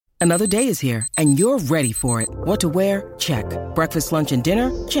Another day is here, and you're ready for it. What to wear? Check. Breakfast, lunch, and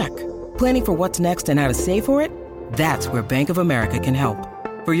dinner? Check. Planning for what's next and how to save for it? That's where Bank of America can help.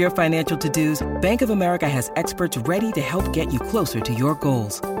 For your financial to-dos, Bank of America has experts ready to help get you closer to your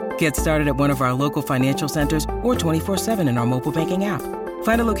goals. Get started at one of our local financial centers or 24/7 in our mobile banking app.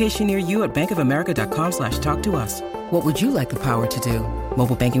 Find a location near you at bankofamerica.com/talktous. What would you like the power to do?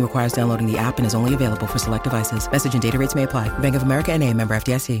 Mobile banking requires downloading the app and is only available for select devices. Message and data rates may apply. Bank of America N.A., member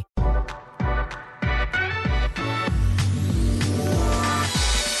FDIC.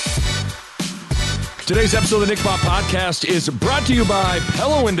 Today's episode of the Nick Bob Podcast is brought to you by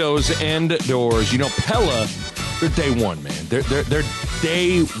Pella Windows and Doors. You know, Pella, they're day one, man. They're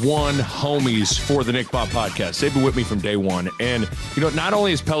day one homies for the Nick Bob Podcast. They've been with me from day one. And, you know, not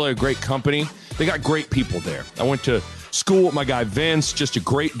only is Pella a great company, they got great people there. I went to school with my guy Vince, just a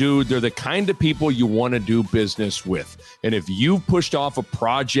great dude. They're the kind of people you want to do business with. And if you've pushed off a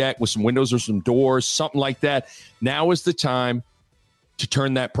project with some windows or some doors, something like that, now is the time to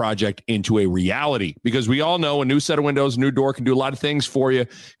turn that project into a reality, because we all know a new set of windows, a new door can do a lot of things for you.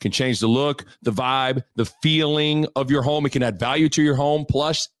 Can change the look, the vibe, the feeling of your home. It can add value to your home.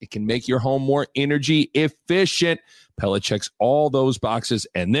 Plus, it can make your home more energy efficient. Pella checks all those boxes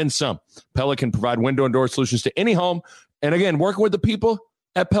and then some. Pella can provide window and door solutions to any home. And again, working with the people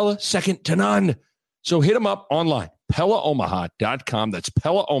at Pella, second to none. So hit them up online, PellaOmaha.com. That's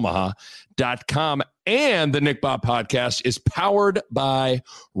PellaOmaha.com. And the Nick Bob Podcast is powered by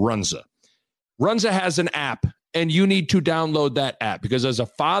Runza. Runza has an app, and you need to download that app, because as a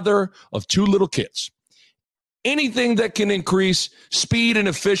father of two little kids, anything that can increase speed and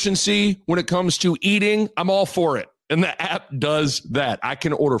efficiency when it comes to eating, I'm all for it. And the app does that. I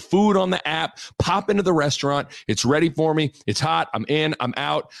can order food on the app, pop into the restaurant. It's ready for me. It's hot. I'm in. I'm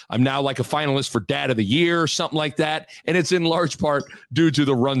out. I'm now like a finalist for Dad of the Year, something like that. And it's in large part due to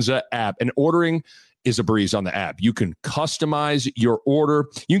the Runza app. And ordering is a breeze on the app. You can customize your order.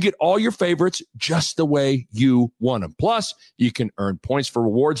 You can get all your favorites just the way you want them. Plus, you can earn points for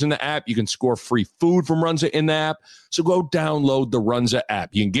rewards in the app. You can score free food from Runza in the app. So go download the Runza app.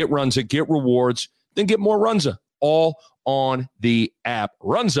 You can get Runza, get rewards, then get more Runza, all on the app.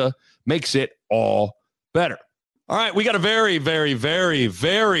 Runza makes it all better. All right, we got a very, very, very,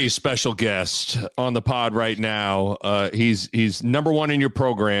 very special guest on the pod right now. He's number one in your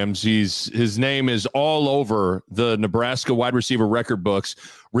programs. His name is all over the Nebraska wide receiver record books.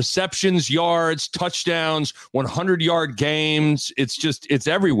 Receptions, yards, touchdowns, 100-yard games. It's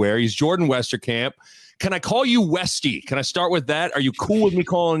everywhere. He's Jordan Westerkamp. Can I call you Westy? Can I start with that? Are you cool with me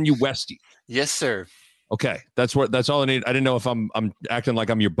calling you Westy? Yes, sir. Okay, that's all I need. I didn't know if I'm acting like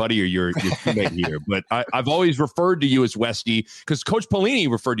I'm your buddy or your teammate here, but I've always referred to you as Westy because Coach Pelini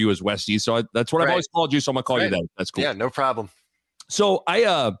referred to you as Westy, so that's what I've always called you. So I'm gonna call you that. That's cool. Yeah, no problem. So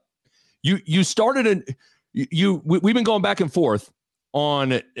you started we've been going back and forth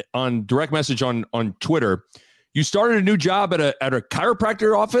on direct message on Twitter. You started a new job at a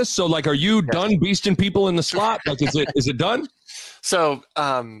chiropractor office. So like, are you done beasting people in the slot? Like, is it done? So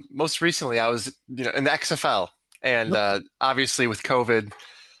most recently I was in the XFL, and obviously with COVID,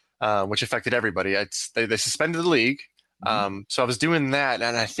 which affected everybody, they suspended the league. So I was doing that,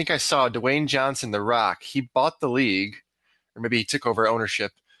 and I think I saw Dwayne Johnson, The Rock. He bought the league, or maybe he took over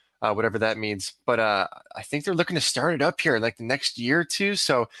ownership, whatever that means. But I think they're looking to start it up here in like the next year or two.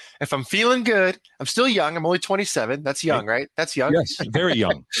 So if I'm feeling good, I'm still young. I'm only 27. That's young, right? That's young. Yes, very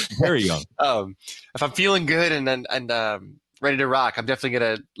young, very young. If I'm feeling good and ready to rock, I'm definitely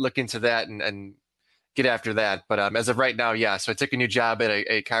going to look into that and get after that. But as of right now, yeah. So I took a new job at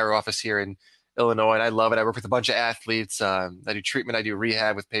a chiro office here in Illinois, and I love it. I work with a bunch of athletes. I do treatment. I do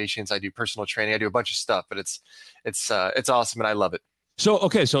rehab with patients. I do personal training. I do a bunch of stuff, but it's awesome, and I love it. So,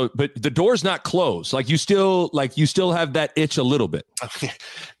 okay. But the door's not closed. Like you still have that itch a little bit.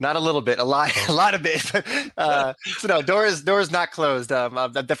 Not a little bit, a lot of it. So no, door is not closed.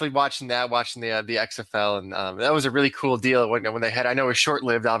 I'm definitely watching the XFL, and that was a really cool deal when they had. I know it was short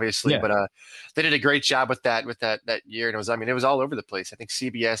lived, obviously, but they did a great job with that year, and it was all over the place. I think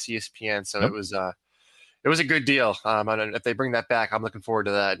CBS, ESPN. So it was a good deal. If they bring that back, I'm looking forward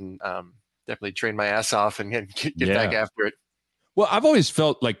to that, and definitely train my ass off and get back after it. Well, I've always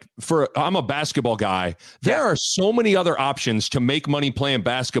felt like I'm a basketball guy. There are so many other options to make money playing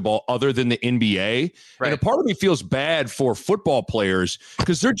basketball other than the NBA. Right. And a part of me feels bad for football players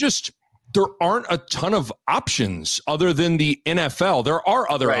because there aren't a ton of options other than the NFL. There are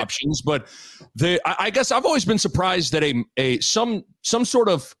other options, but I guess I've always been surprised that some sort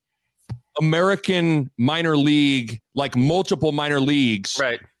of American minor league, like multiple minor leagues,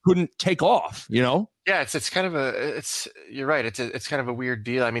 couldn't take off, Yeah, it's kind of you're right. It's kind of a weird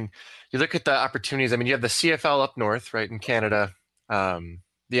deal. I mean, you look at the opportunities. I mean, you have the CFL up north, right, in Canada, the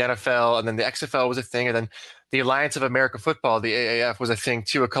NFL, and then the XFL was a thing, and then the Alliance of America Football, the AAF, was a thing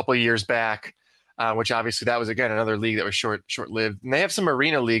too a couple of years back, which obviously that was again another league that was short-lived. And they have some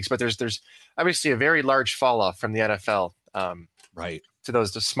arena leagues, but there's obviously a very large fall off from the NFL. Right. To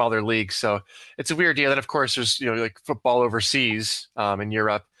those smaller leagues. So it's a weird deal. And of course, there's like football overseas in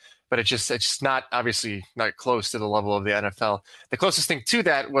Europe, but it's just not obviously not close to the level of the NFL. The closest thing to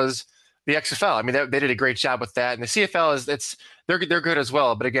that was the XFL. I mean, they did a great job with that, and the CFL they're good as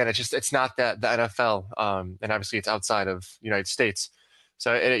well. But again, it's not that the NFL, and obviously it's outside of the United States.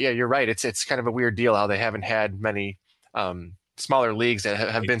 So yeah, you're right. It's kind of a weird deal how they haven't had many smaller leagues that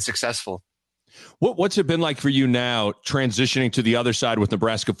have been successful. What's it been like for you now transitioning to the other side with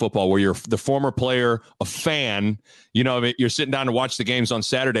Nebraska football, where you're the former player, a fan, you're sitting down to watch the games on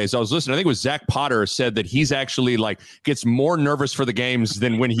Saturdays. I was listening. I think it was Zach Potter said that he's actually gets more nervous for the games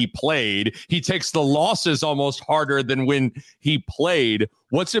than when he played. He takes the losses almost harder than when he played.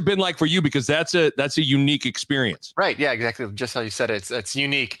 What's it been like for you? Because that's a unique experience. Right. Yeah, exactly. Just how you said it. It's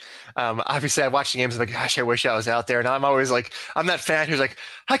unique. Obviously I watch the games and I'm like, gosh, I wish I was out there. And I'm always like, I'm that fan who's like,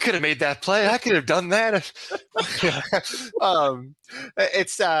 I could have made that play. I could have done that.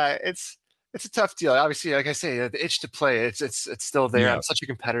 It's a tough deal. Obviously, like I say, the itch to play, it's still there. Yeah. I'm such a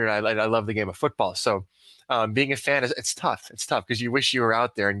competitor. I love the game of football. So being a fan it's tough. It's tough because you wish you were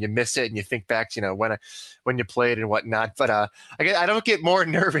out there and you miss it and you think back to, when you played and whatnot. But I don't get more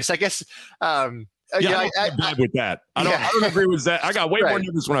nervous. I guess. I'm bad with that. I don't agree with that. I got way more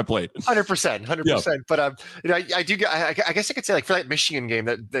nervous when I played. 100%. But I do. I guess I could say for that Michigan game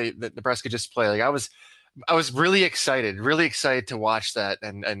that Nebraska just played. I was really excited to watch that,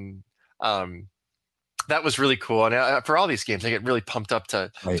 and that was really cool. And for all these games, I get really pumped up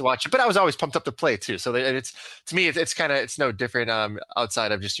to watch it. But I was always pumped up to play too. So it's to me, it's no different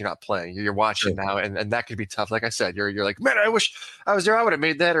outside of just you're not playing. You're watching now, and that could be tough. Like I said, you're like, man, I wish I was there. I would have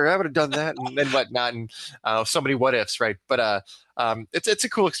made that, or I would have done that, and whatnot, and so many what ifs, right? But it's a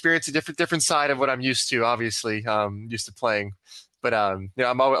cool experience, a different side of what I'm used to. Obviously, used to playing. But I'm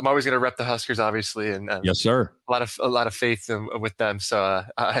always going to rep the Huskers, obviously, and yes, sir. A lot of faith with them. So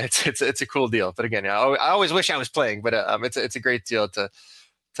it's a cool deal. But again, I always wish I was playing. But it's a great deal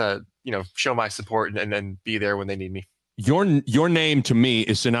to show my support and be there when they need me. Your name to me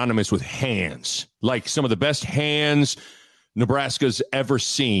is synonymous with hands, like some of the best hands Nebraska's ever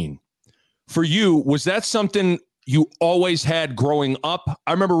seen. For you, was that something you always had growing up?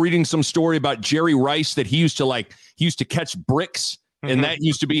 I remember reading some story about Jerry Rice that he used to catch bricks, and that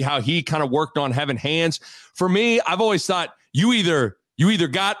used to be how he kind of worked on having hands. For me, I've always thought you either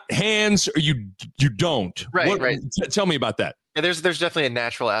got hands or you don't. Right. Tell me about that. Yeah, there's definitely a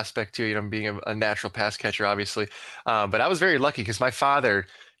natural aspect to being a natural pass catcher, obviously. But I was very lucky because my father,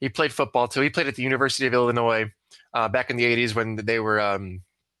 he played football too. He played at the University of Illinois back in the 80s when they were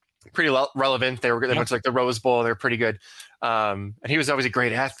pretty relevant. They went to the Rose Bowl. They were pretty good. And he was always a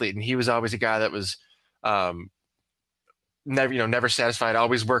great athlete, and he was always a guy that was never satisfied,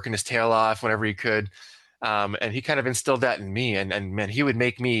 always working his tail off whenever he could. And he kind of instilled that in me. And man, he would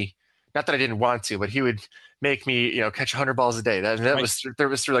make me, not that I didn't want to, but he would make me, catch 100 balls a day. That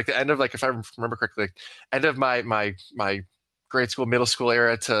was through the end of if I remember correctly, end of my grade school, middle school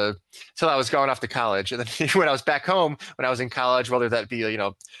era till I was going off to college. And then when I was back home, when I was in college, whether that be,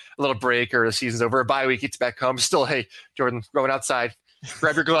 a little break or the season's over, a bye week, it's back home. Still, hey, Jordan, going outside,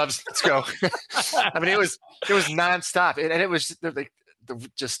 grab your gloves, let's go. I mean, it was nonstop. And it was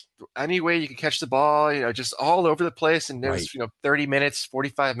just any way you could catch the ball, just all over the place. And there was, 30 minutes,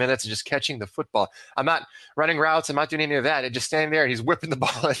 45 minutes of just catching the football. I'm not running routes. I'm not doing any of that. I'm just standing there and he's whipping the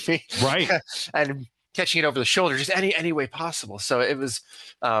ball at me. Right. And catching it over the shoulder, just any way possible. So it was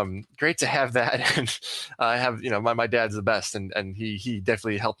great to have that. And I have, my dad's the best, and he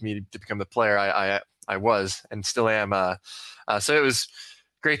definitely helped me to become the player I was and still am. So it was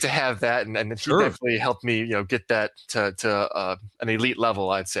great to have that, and he definitely helped me, get that to an elite level,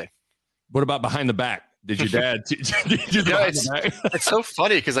 I'd say. What about behind the back? Did your dad? It's so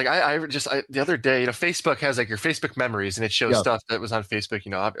funny because I the other day, Facebook has your Facebook memories, and it shows stuff that was on Facebook.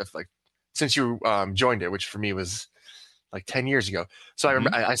 Since you joined it, which for me was 10 years ago. So I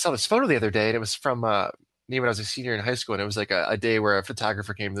remember I saw this photo the other day, and it was from me when I was a senior in high school, and it was a day where a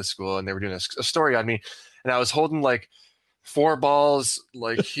photographer came to the school, and they were doing a story on me, and I was holding 4 balls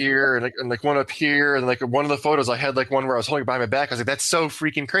here and one up here, and one of the photos I had one where I was holding it behind my back. I was like, that's so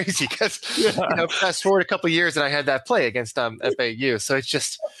freaking crazy because fast forward a couple of years and I had that play against FAU. So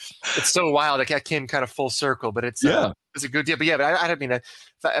it's so wild. I came kind of full circle, but it's a good deal. But yeah, but I mean,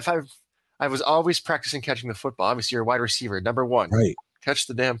 if I was always practicing catching the football. Obviously, you're a wide receiver, number one. Right. Catch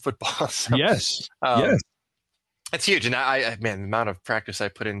the damn football. So, Yes. Yes. It's huge. And man, the amount of practice I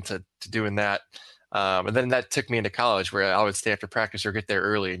put into doing that. And then that took me into college where I would stay after practice or get there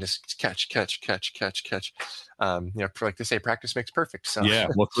early and just catch. Like they say, practice makes perfect. So yeah,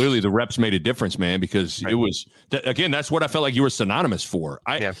 well, clearly the reps made a difference, man, because it was again, that's what I felt like you were synonymous for.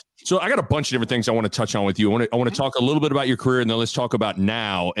 So I got a bunch of different things I want to touch on with you. I want to talk a little bit about your career, and then let's talk about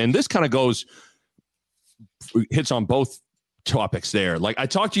now. And this kind of hits on both topics there. Like I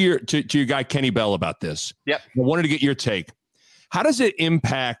talked to your guy Kenny Bell about this. Yep. I wanted to get your take. How does it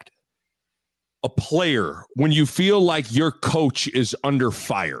impact a player when you feel like your coach is under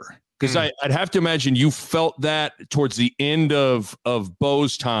fire? Because I'd have to imagine you felt that towards the end of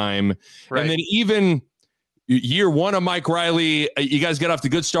Bo's time. Right. And then even year one of Mike Riley, you guys got off the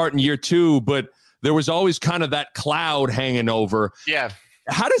good start in year two, but there was always kind of that cloud hanging over. Yeah.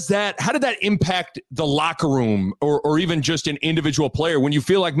 How did that impact the locker room or even just an individual player when you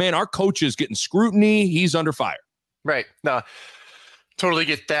feel like, man, our coach is getting scrutiny, he's under fire? Right. No, totally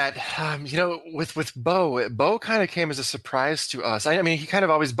get that. With Bo kind of came as a surprise to us. I mean, he kind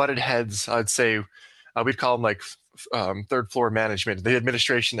of always butted heads. I'd say we'd call him like third floor management, the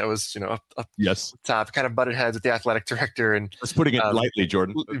administration that was, up yes, top, kind of butted heads with the athletic director. And just putting it lightly,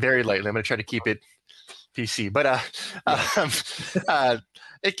 Jordan. Very lightly. I'm going to try to keep it PC, but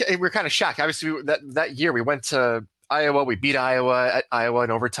we're kind of shocked. Obviously, that year we went to Iowa. We beat Iowa at Iowa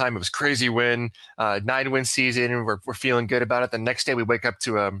in overtime. It was a crazy win, 9-win season. We're feeling good about it. The next day we wake up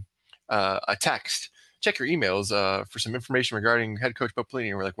to a text. Check your emails for some information regarding head coach Bo Pelini.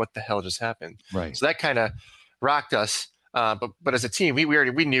 And we're like, what the hell just happened? Right. So that kind of rocked us. But as a team,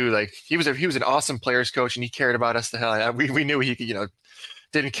 we knew like he was an awesome players coach and he cared about us the hell. We knew he could,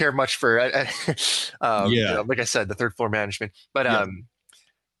 didn't care much for, like I said, the third floor management. But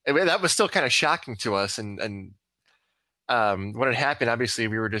that was still kind of shocking to us. And when it happened, obviously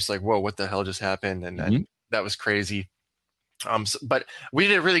we were just like, whoa, what the hell just happened? And that was crazy. But we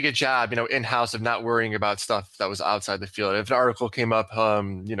did a really good job, in-house of not worrying about stuff that was outside the field. If an article came up,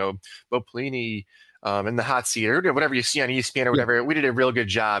 Bo Pelini in the hot seat or whatever you see on ESPN or whatever, we did a real good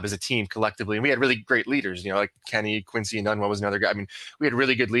job as a team collectively. And we had really great leaders, like Kenny, Quincy, and Nunwa was another guy. I mean, we had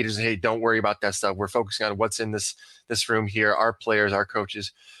really good leaders. Hey, don't worry about that stuff. We're focusing on what's in this room here. Our players, our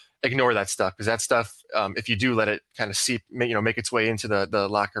coaches, ignore that stuff. Because that stuff, if you do let it kind of seep, make its way into the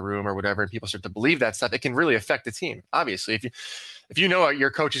locker room or whatever, and people start to believe that stuff, it can really affect the team. Obviously, if you know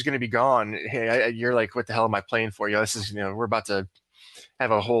your coach is going to be gone, hey, you're like, what the hell am I playing for? This is, we're about to have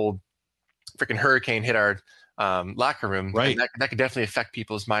a whole freaking hurricane hit our locker room. Right. And that could definitely affect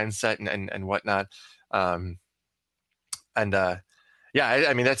people's mindset and whatnot. I mean,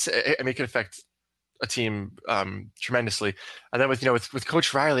 it could affect a team tremendously. And then with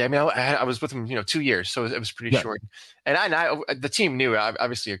Coach Riley, I mean, I was with him 2 years, so it was pretty short. And the team knew,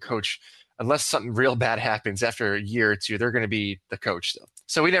 obviously, a coach, unless something real bad happens after a year or two, they're going to be the coach still.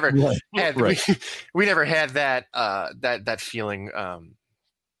 So we never had we never had that feeling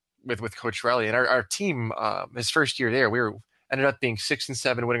with Coach Riley. And our team, his first year there, we ended up being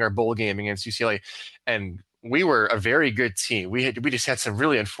 6-7, winning our bowl game against UCLA, and we were a very good team. We just had some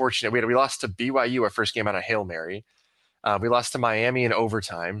really unfortunate. We lost to BYU our first game on a Hail Mary. We lost to Miami in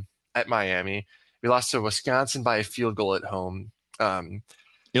overtime at Miami. We lost to Wisconsin by a field goal at home.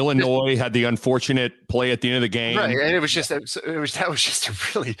 Illinois had the unfortunate play at the end of the game. Right, and that was just a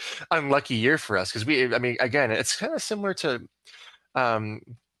really unlucky year for us because again, it's kind of similar to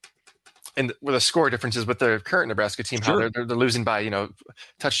and with the score differences with the current Nebraska team, how they're losing by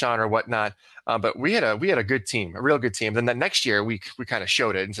touchdown or whatnot. But we had a good team, a real good team. Then the next year we kind of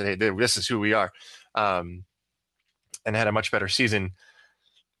showed it and said, hey, this is who we are, and had a much better season.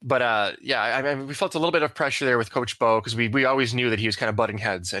 But we felt a little bit of pressure there with Coach Bo because we always knew that he was kind of butting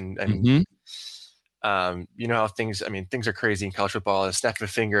heads and how things are crazy in college football. A snap of a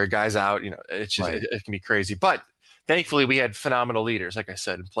finger, a guy's out. It's just it can be crazy, but. Thankfully, we had phenomenal leaders, like I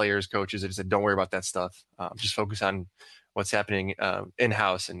said, players, coaches that said, don't worry about that stuff. Just focus on what's happening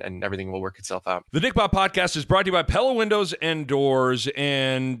in-house and everything will work itself out. The Nick Bob Podcast is brought to you by Pella Windows and Doors.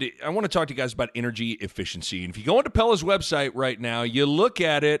 And I want to talk to you guys about energy efficiency. And if you go onto Pella's website right now, you look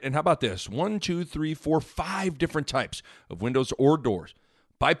at it, and how about this? 1, 2, 3, 4, 5 different types of windows or doors.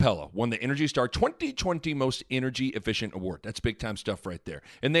 By Pella, won the Energy Star 2020 Most Energy Efficient Award. That's big-time stuff right there.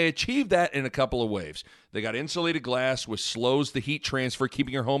 And they achieved that in a couple of ways. They got insulated glass, which slows the heat transfer,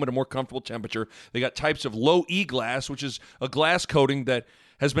 keeping your home at a more comfortable temperature. They got types of low-E glass, which is a glass coating that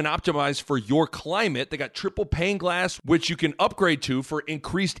has been optimized for your climate. They got triple pane glass, which you can upgrade to for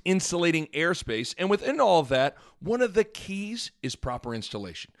increased insulating airspace. And within all of that, one of the keys is proper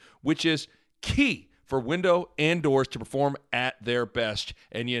installation, which is key for window and doors to perform at their best.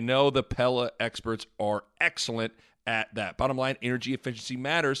 And you know the Pella experts are excellent at that. Bottom line, energy efficiency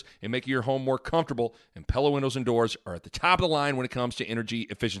matters in making your home more comfortable, and Pella windows and doors are at the top of the line when it comes to energy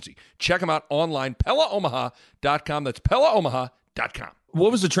efficiency. Check them out online, PellaOmaha.com. That's PellaOmaha.com.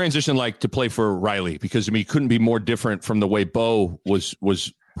 What was the transition like to play for Riley? Because, I mean, it couldn't be more different from the way Bo was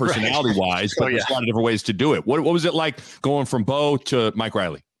personality-wise, but there's a lot of different ways to do it. What was it like going from Bo to Mike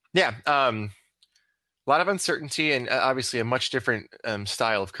Riley? Yeah, a lot of uncertainty and obviously a much different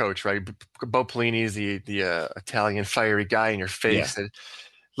style of coach, right? Bo Pelini is the Italian fiery guy in your face that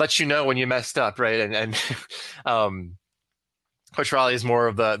lets you know when you messed up, right? And Coach Riley is more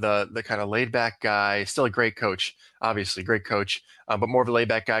of the kind of laid back guy, still a great coach, obviously great coach, but more of a laid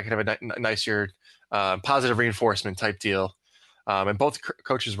back guy, kind of a nicer, positive reinforcement type deal. And both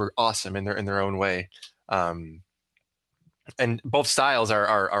coaches were awesome in their own way. And both styles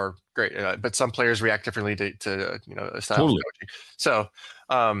are great, but some players react differently to a style of coaching. So,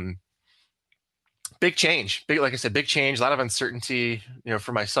 big change, like I said, big change, a lot of uncertainty,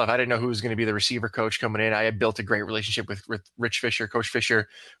 for myself. I didn't know who was going to be the receiver coach coming in. I had built a great relationship with Rich Fisher, Coach Fisher,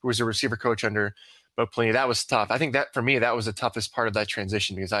 who was a receiver coach under Bo Pelini. That was tough. I think that for me, that was the toughest part of that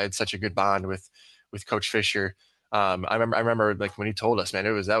transition because I had such a good bond with Coach Fisher. I remember like when he told us, man,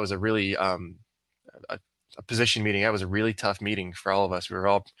 that was a really, a position meeting. That was a really tough meeting for all of us. We were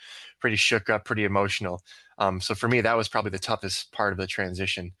all pretty shook up, pretty emotional. So for me, that was probably the toughest part of the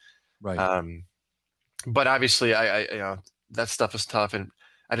transition. Right. But obviously I that stuff was tough and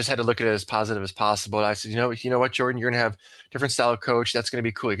I just had to look at it as positive as possible. And I said, you know what, Jordan, you're going to have different style of coach. That's going to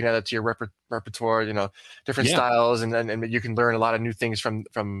be cool. You can add that to your repertoire, different styles. And you can learn a lot of new things from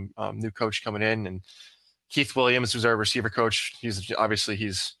new coach coming in. And Keith Williams, who's our receiver coach,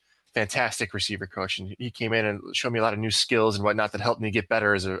 he's fantastic receiver coach, and he came in and showed me a lot of new skills and whatnot that helped me get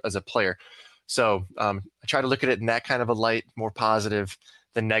better as a player. So I try to look at it in that kind of a light, more positive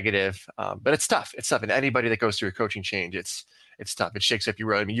than negative. But it's tough. It's tough. And anybody that goes through a coaching change, it's tough. It shakes up your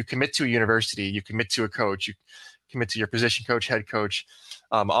road. I mean, you commit to a university, you commit to a coach, you commit to your position coach, head coach,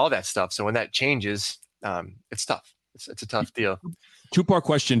 all that stuff. So when that changes, it's tough. It's a tough deal. Two-part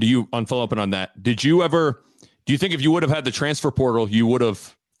question to you on follow-up on that. Do you think if you would have had the transfer portal, you would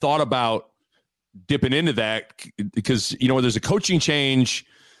have thought about dipping into that? Because, when there's a coaching change,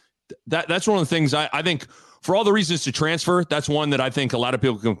 that's one of the things I think for all the reasons to transfer, that's one that I think a lot of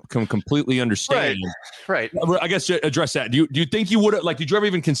people can completely understand. Right. I guess to address that. Do you think you would have, did you ever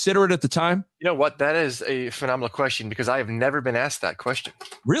even consider it at the time? You know what? That is a phenomenal question because I have never been asked that question.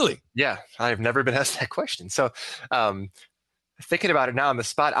 Really? Yeah. I have never been asked that question. So thinking about it now on the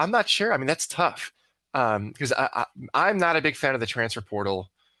spot, I'm not sure. I mean, that's tough because I'm not a big fan of the transfer portal.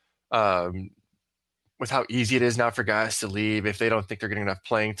 With how easy it is now for guys to leave if they don't think they're getting enough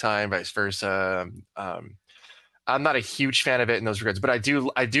playing time, vice versa. I'm not a huge fan of it in those regards, but I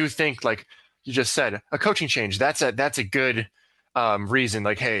do think, like you just said, a coaching change. That's a good reason.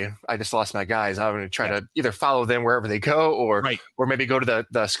 Like, hey, I just lost my guys. I'm going to try to either follow them wherever they go, or maybe go to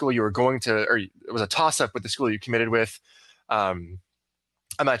the school you were going to, or it was a toss up with the school you committed with. I'm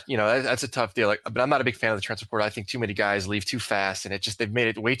not, that's a tough deal. But I'm not a big fan of the transfer portal. I think too many guys leave too fast, and they've made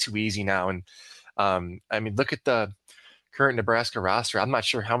it way too easy now. And I mean, look at the current Nebraska roster. I'm not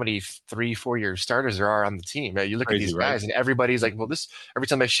sure how many 3-4 year starters there are on the team. You look at these guys, and everybody's like, well, every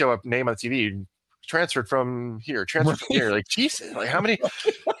time they show up, name on the TV, transferred from here, transferred from here. Like, Jesus, like how many?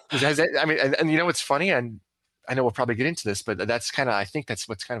 I mean, and what's funny, and I know we'll probably get into this, but I think that's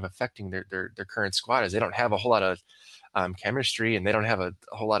what's kind of affecting their current squad is they don't have a whole lot of chemistry, and they don't have a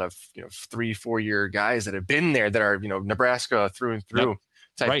whole lot of 3-4 year guys that have been there that are Nebraska through and through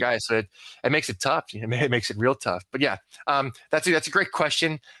type guys. So it makes it tough. It makes it real tough. But yeah, that's a great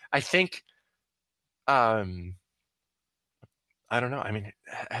question. I think I don't know. I mean,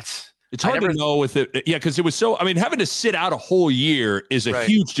 it's hard to know with it. Yeah, because it was so. I mean, having to sit out a whole year is a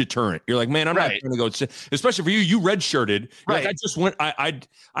huge deterrent. You're like, man, I'm not going to go. Especially for you, you redshirted. Like, I just went. I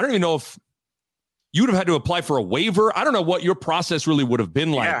don't even know if you would have had to apply for a waiver. I don't know what your process really would have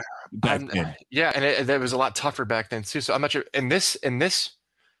been like back then. Yeah, and it was a lot tougher back then too. So I'm not sure in this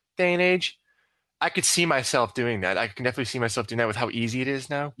day and age, I could see myself doing that. I can definitely see myself doing that with how easy it is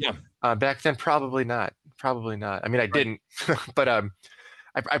now. Yeah. Back then, probably not. Probably not. I mean, I didn't, but I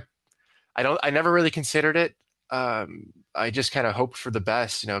never really considered it. I just kind of hoped for the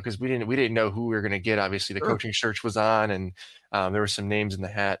best, because we didn't know who we were going to get. Obviously, the coaching search was on, and there were some names in the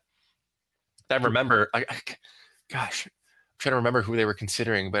hat. I remember, trying to remember who they were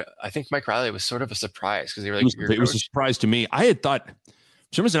considering, but I think Mike Riley was sort of a surprise because they were It was a surprise to me. I had thought, for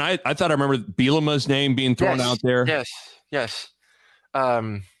some reason, I thought I remember Bielema's name being thrown out there. Yes.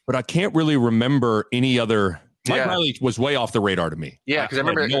 But I can't really remember any other. Mike Riley was way off the radar to me. Yeah, because I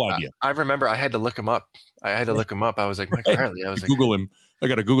remember no idea. I remember I had to look him up. I was like, Mike Riley. I was like, Google him. I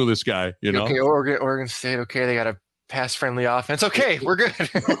got to Google this guy. You know, okay, Oregon State. Okay, they got a pass-friendly offense. Okay, we're good.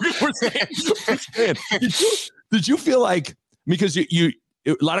 Did you feel like, because you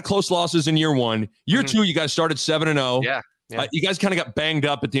a lot of close losses in year one, year two, you guys started 7-0. Yeah. You guys kind of got banged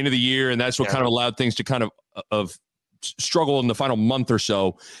up at the end of the year, and that's what kind of allowed things to kind of struggle in the final month or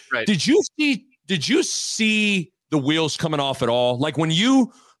so. Right. Did you see the wheels coming off at all? Like when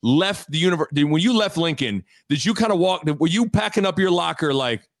you left the university, when you left Lincoln, did you kind of were you packing up your locker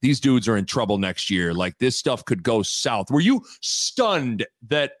like, these dudes are in trouble next year? Like this stuff could go south. Were you stunned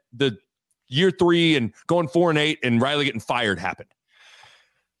that the year 3 and going 4-8 and Riley getting fired happened?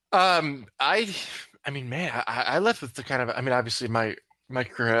 I mean, man, I left with the kind of, I mean, obviously my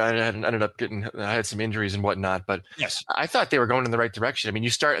career, I had some injuries and whatnot, but yes, I thought they were going in the right direction. I mean, you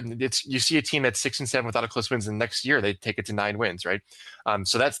see a team that's 6-7 without a close wins, and next year they take it to 9 wins, right?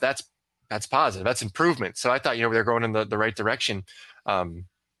 So that's positive. That's improvement. So I thought, they're going in the right direction.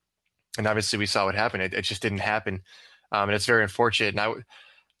 And obviously we saw what happened. It just didn't happen. And it's very unfortunate. And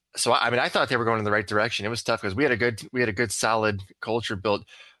I thought they were going in the right direction. It was tough because we had a good solid culture built.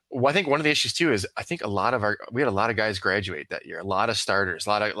 Well, I think one of the issues too is I think we had a lot of guys graduate that year, a lot of starters, a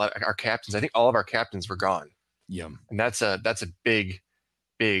lot of our captains. I think all of our captains were gone. Yeah, and that's a big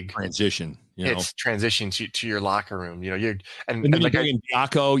transition. It's transition to your locker room. You're and then you bring in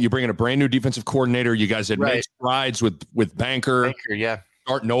Diaco, you bring in a brand new defensive coordinator. You guys had made strides with Banker,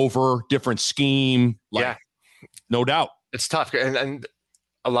 starting over, different scheme. No doubt, it's tough, and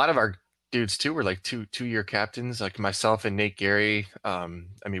a lot of our dudes too were like two-year captains, like myself and Nate Gary. I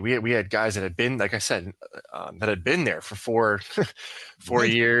mean, we had guys that had been, like I said, that had been there for 4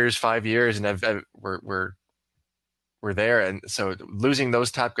 years, 5 years, and we're there. And so losing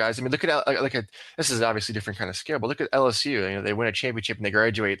those top guys. I mean, look at this is obviously a different kind of scale, but look at LSU. They win a championship and they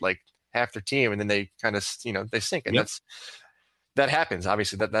graduate like half their team, and then they kind of they sink, and that happens.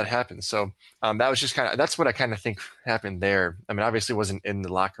 Obviously, that happens. So that was just that's what I kind of think happened there. I mean, obviously, it wasn't in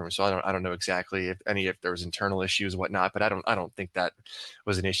the locker room, so I don't know exactly if there was internal issues and whatnot. But I don't think that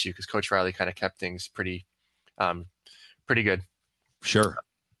was an issue because Coach Riley kind of kept things pretty good. Sure.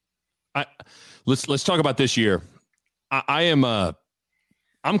 Let's talk about this year. I'm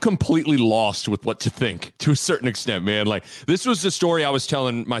completely lost with what to think to a certain extent, man. Like this was the story I was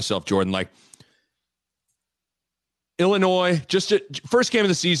telling myself, Jordan. Like, Illinois, just first game of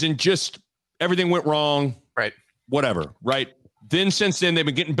the season, just everything went wrong. Right. Whatever. Right. Then since then, they've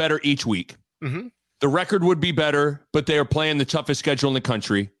been getting better each week. Mm-hmm. The record would be better, but they are playing the toughest schedule in the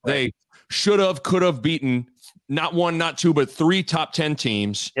country. Right. They could have beaten not 1, not 2, but 3 top 10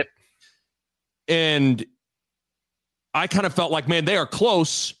 teams. Yep. And I kind of felt like, man, they are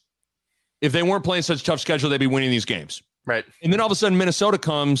close. If they weren't playing such a tough schedule, they'd be winning these games. Right. And then all of a sudden, Minnesota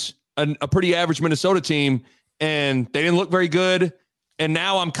comes, a pretty average Minnesota team, and they didn't look very good. And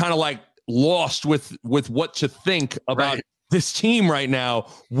now I'm kind of like lost with what to think about this team right now.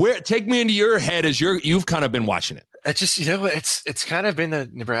 Take me into your head as you've kind of been watching it. It's just, it's kind of been the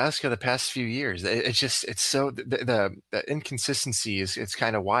Nebraska the past few years. It's so the inconsistency it's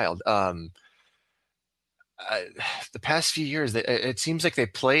kind of wild. The past few years, it seems like they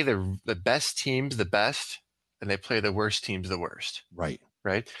play the best teams the best, and they play the worst teams the worst.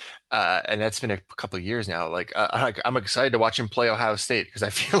 Right. And that's been a couple of years now. Like, I'm excited to watch him play Ohio State because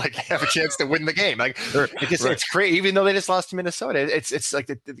I feel like they have a chance to win the game. Like, it's great, even though they just lost to Minnesota. It's like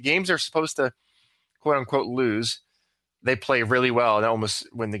the games are supposed to, quote unquote, lose. They play really well and almost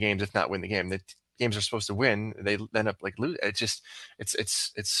win the games, if not win the game. The games are supposed to win. They end up like lose. It's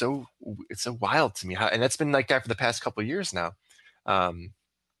so wild to me. And that's been like that for the past couple of years now.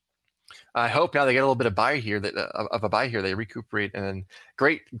 I hope now they get a little bit of bye here, they recuperate, and then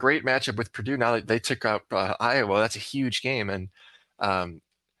great matchup with Purdue. Now that they took out Iowa, that's a huge game, and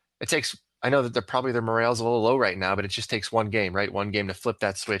it takes. I know that their morale's a little low right now, but it just takes one game, right? One game to flip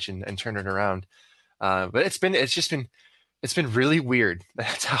that switch and turn it around. But it's been really weird.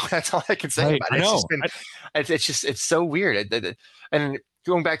 That's all I can say about it. It's so weird. And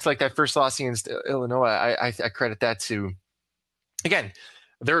going back to like that first loss against Illinois, I credit that to, again,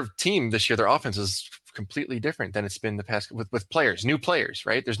 their team this year. Their offense is completely different than it's been the past with players, new players,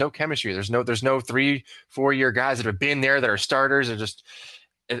 right? There's no chemistry. There's no 3-4 year guys that have been there that are starters. They're just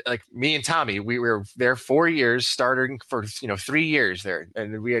like me and Tommy. We were there 4 years, starting for 3 years there,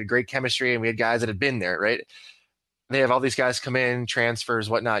 and we had great chemistry, and we had guys that had been there, right? they have all these guys come in, transfers,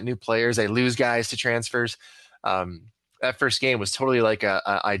 whatnot, new players. They lose guys to transfers. That first game was totally like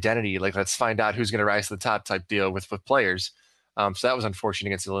a identity, like let's find out who's going to rise to the top type deal with players. So that was unfortunate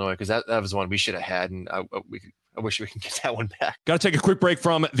against Illinois because that was the one we should have had, and I wish we could get that one back. Got to take a quick break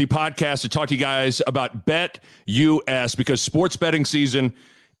from the podcast to talk to you guys about Bet US because sports betting season,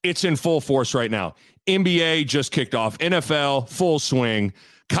 it's in full force right now. NBA just kicked off, NFL full swing,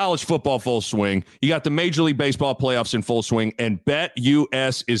 college football full swing. You got the Major League Baseball playoffs in full swing, and Bet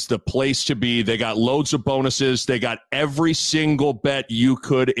US is the place to be. They got loads of bonuses. They got every single bet you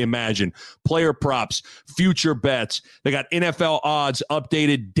could imagine. Player props, future bets. They got NFL odds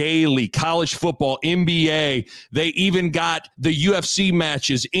updated daily, college football, NBA. They even got the UFC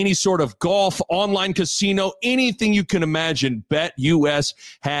matches, any sort of golf, online casino, anything you can imagine. Bet US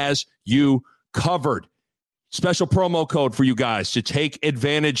has you covered. Special promo code for you guys to take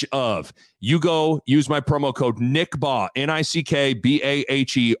advantage of. You go use my promo code NICKBAH,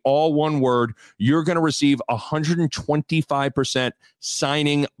 NICKBAHE, all one word. You're going to receive 125%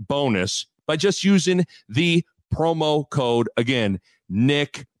 signing bonus by just using the promo code. Again,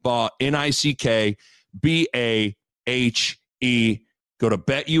 NICKBAH, NICKBAHE. Go to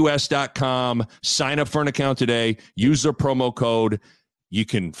betus.com, sign up for an account today, use the promo code. You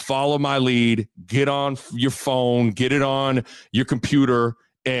can follow my lead, get on your phone, get it on your computer,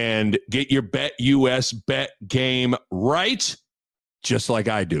 and get your Bet US bet game right, just like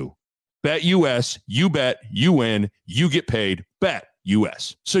I do. Bet US, you bet, you win, you get paid. Bet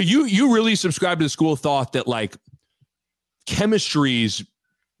US. So you really subscribe to the school of thought that like chemistry's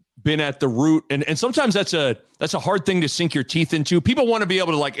been at the root, and sometimes that's a hard thing to sink your teeth into. People want to be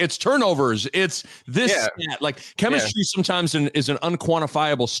able to like, it's turnovers, it's this stat. Like chemistry sometimes is an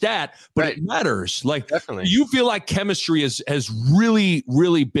unquantifiable stat, but it matters. Like definitely, you feel like chemistry has really,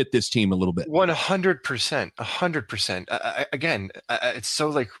 really bit this team a little bit. 100%, 100%. Again, it's so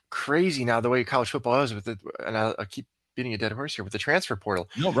like crazy now the way college football is with it, and I'll keep beating a dead horse here with the transfer portal.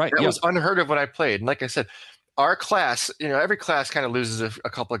 No, right? That was unheard of when I played, and like I said, our class, every class kind of loses a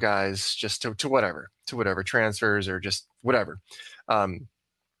couple of guys just to whatever transfers or just whatever.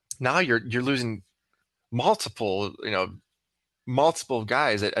 Now you're losing multiple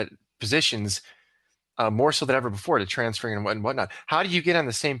guys at positions more so than ever before to transferring and whatnot. How do you get on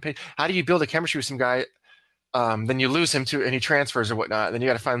the same page? How do you build a chemistry with some guy? Then you lose him and he transfers or whatnot. Then you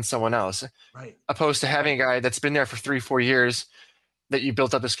got to find someone else, right? Opposed to having a guy that's been there for 3-4 years that you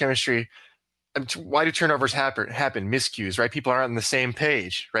built up this chemistry. Why do turnovers happen? Miscues, right? People aren't on the same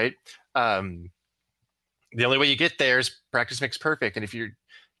page, right? The only way you get there is practice makes perfect. And if you're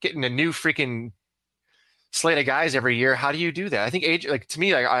getting a new freaking slate of guys every year, how do you do that? I think to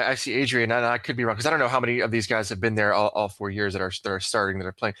me, I see Adrian, and I could be wrong because I don't know how many of these guys have been there all 4 years that are starting, that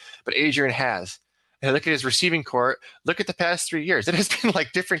are playing. But Adrian has. And look at his receiving corps. Look at the past 3 years. It has been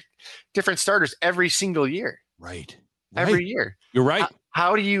like different starters every single year. Right. Every year. You're right.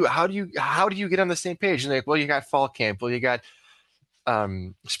 How do you get on the same page? And like, well, you got fall camp, well, you got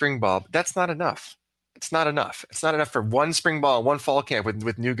spring ball. But that's not enough. It's not enough. It's not enough for one spring ball and one fall camp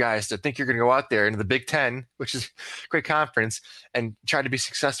with new guys to think you're going to go out there into the Big Ten, which is a great conference, and try to be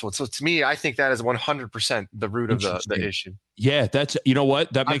successful. So to me, I think that is 100% the root of the issue. Yeah, that's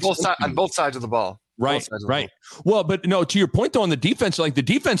that makes on both sides of the ball. Right. Well, but no, to your point though, on the defense, like the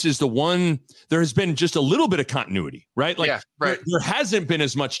defense is the one, there has been just a little bit of continuity, right? Like there hasn't been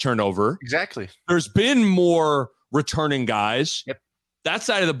as much turnover. Exactly. There's been more returning guys. Yep. That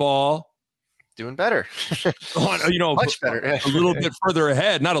side of the ball. Doing better. Much better. A little bit further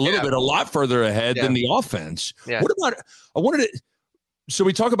ahead, not a little bit, a lot further ahead than the offense. Yeah. What about, so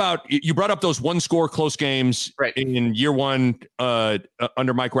we talk about, you brought up those one score close games in year one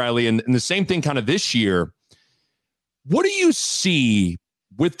under Mike Riley, and the same thing kind of this year. What do you see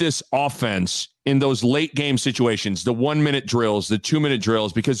with this offense in those late game situations, the 1 minute drills, the 2 minute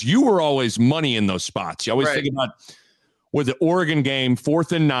drills, because you were always money in those spots. You always think about with the Oregon game,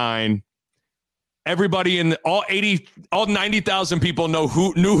 4th and 9, everybody in all 90,000 people knew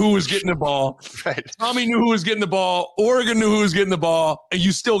who was getting the ball. Right. Tommy knew who was getting the ball. Oregon knew who was getting the ball, and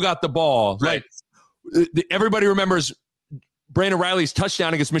you still got the ball. Right. Like, everybody remembers Brandon Riley's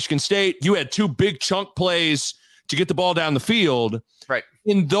touchdown against Michigan State. You had 2 big chunk plays to get the ball down the field. Right.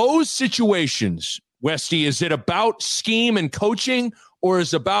 In those situations, Westy, is it about scheme and coaching, or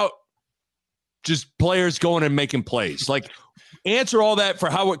is it about just players going and making plays? Like, answer all that for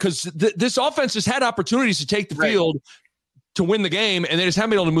how, because this offense has had opportunities to take the field to win the game, and they just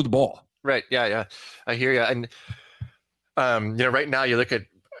haven't been able to move the ball. Right. Yeah. I hear you. And right now you look at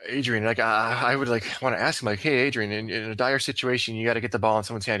Adrian, like I would like want to ask him, like, hey, Adrian, in a dire situation, you got to get the ball in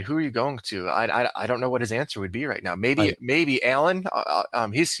someone's hand. Who are you going to? I don't know what his answer would be right now. Right. Maybe Allen.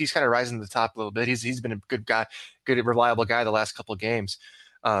 He's kind of rising to the top a little bit. He's been a good guy, good reliable guy the last couple of games.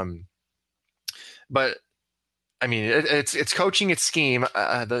 But I mean, it's coaching, it's scheme.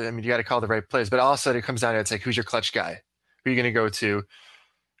 I mean, you got to call the right plays, but also it comes down to it's like, who's your clutch guy? Who are you going to go to?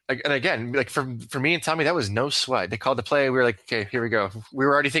 And again, like for me and Tommy, that was no sweat. They called the play. We were like, okay, here we go. We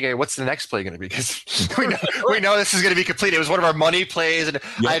were already thinking, what's the next play going to be? Because we know this is going to be complete. It was one of our money plays, and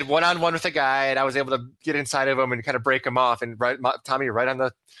I had one-on-one with a guy, and I was able to get inside of him and kind of break him off. And Tommy, right on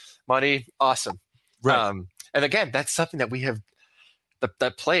the money, awesome. Right. And again, that's something that we have.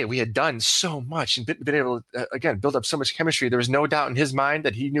 That play we had done so much and been able to again build up so much chemistry. There was no doubt in his mind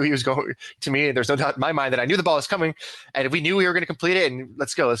that he knew he was going to me, and there's no doubt in my mind that I knew the ball was coming, and if we knew we were going to complete it, and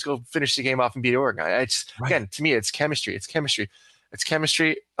let's go finish the game off and beat Oregon. Again, to me, it's chemistry.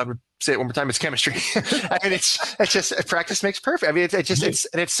 I'm gonna say it one more time. It's chemistry. I mean, it's just practice makes perfect. I mean,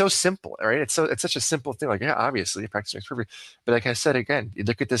 it's so simple, right? It's such a simple thing. Like, yeah, obviously practice makes perfect. But like I said, again, you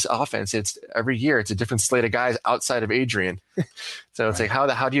look at this offense. It's every year it's a different slate of guys outside of Adrian. So it's like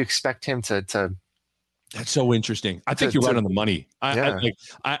how do you expect him to? That's so interesting. I think you're right on the money.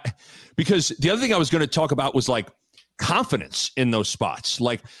 Because the other thing I was going to talk about was like confidence in those spots.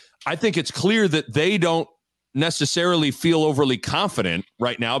 Like, I think it's clear that they don't necessarily feel overly confident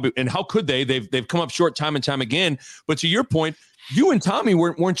right now, and how could they? They've come up short time and time again. But to your point, you and Tommy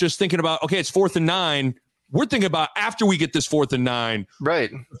weren't just thinking about, okay, it's 4th and 9. We're thinking about after we get this 4th and 9,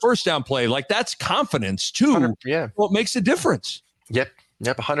 right? First down play, like that's confidence too. Yeah, well, it makes a difference. Yep,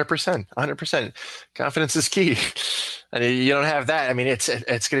 100%. Confidence is key, and you don't have that. I mean, it's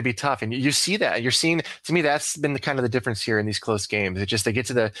going to be tough, and you see that. You're seeing, to me, that's been the difference here in these close games. It just they get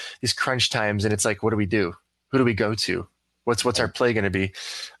to these crunch times, and it's like, what do we do? Who do we go to? What's our play going to be?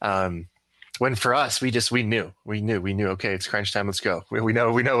 When for us, we knew, okay, it's crunch time. Let's go. We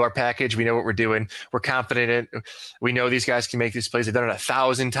know our package. We know what we're doing. We're confident in it. We know these guys can make these plays. They've done it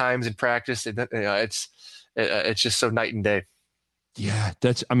 1,000 times in practice. It's just so night and day. Yeah,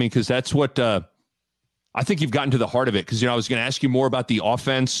 because that's what I think you've gotten to the heart of it. Because, I was going to ask you more about the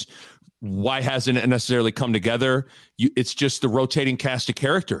offense. Why hasn't it necessarily come together? It's just the rotating cast of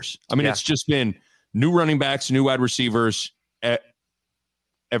characters. I mean, It's just been new running backs, new wide receivers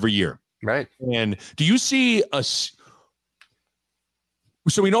every year. Right. And do you see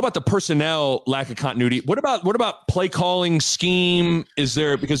so we know about the personnel lack of continuity. What about play calling scheme? Is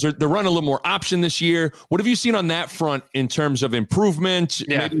there, because they're running a little more option this year? What have you seen on that front in terms of improvement?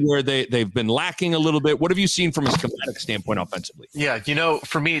 Yeah. Maybe where they've been lacking a little bit. What have you seen from a schematic standpoint offensively? Yeah.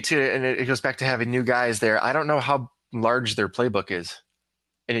 For me too, and it goes back to having new guys there. I don't know how large their playbook is.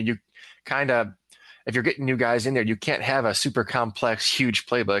 And you kind of, if you're getting new guys in there, you can't have a super complex, huge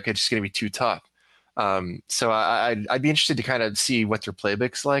playbook. It's just going to be too tough. So I'd be interested to kind of see what their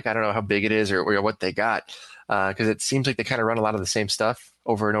playbook's like. I don't know how big it is or what they got, because it seems like they kind of run a lot of the same stuff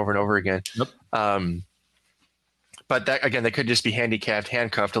over and over and over again. Yep. But that, again, they could just be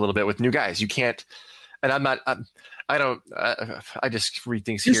handcuffed a little bit with new guys. You can't, and I just read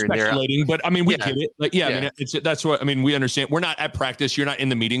things here and there. But I mean, we get it. Like, I mean, that's what I mean. We understand. We're not at practice. You're not in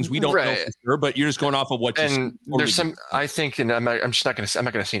the meetings. We don't know for sure, but you're just going off of what. And there's some. I think, and I'm not going to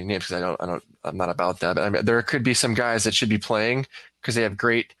say any names because I'm not about that. But I mean, there could be some guys that should be playing because they have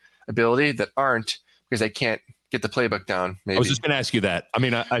great ability that aren't because they can't get the playbook down. Maybe. I was just going to ask you that. I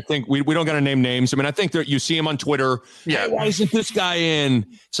mean, I think we don't got to name names. I mean, I think that you see him on Twitter. Yeah. Hey, why isn't this guy in?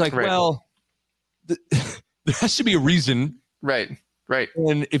 It's like, well. There has to be a reason. Right.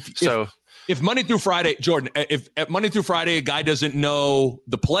 And if Monday through Friday, Jordan, if Monday through Friday a guy doesn't know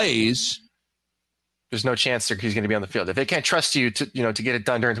the plays, there's no chance he's going to be on the field. If they can't trust you to get it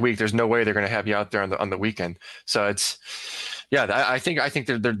done during the week, there's no way they're going to have you out there on the weekend. So it's, I think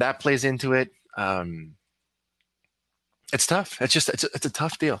that plays into it. It's tough. It's a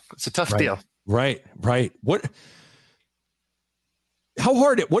tough deal. It's a tough deal. Right. How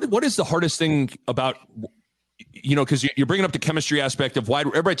hard? What is the hardest thing about? Because you're bringing up the chemistry aspect of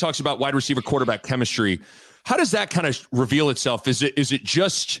everybody talks about wide receiver quarterback chemistry. How does that kind of reveal itself? Is it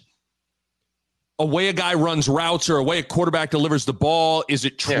just a way a guy runs routes or a way a quarterback delivers the ball? Is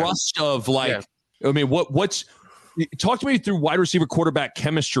it trust of I mean, what's talk to me through wide receiver quarterback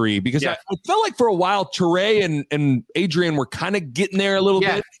chemistry? Because I felt like for a while, Teray and Adrian were kind of getting there a little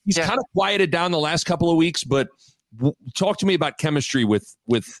bit. He's kind of quieted down the last couple of weeks, but talk to me about chemistry with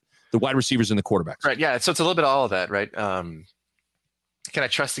the wide receivers and the quarterbacks. Right. Yeah. So it's a little bit of all of that, right? Can I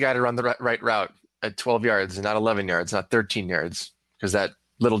trust the guy to run the right route at 12 yards and not 11 yards, not 13 yards? Because that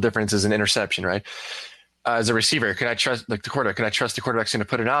little difference is an interception, right? as a receiver, can I trust the quarterback? Can I trust the quarterback's going to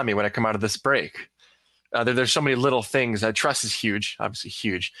put it on me when I come out of this break? There's so many little things. Trust is huge, obviously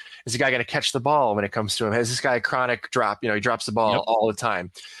huge. Is the guy going to catch the ball when it comes to him? Has this guy a chronic drop? He drops the ball all the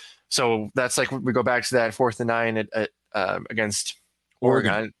time. So that's like we go back to that 4th and 9 against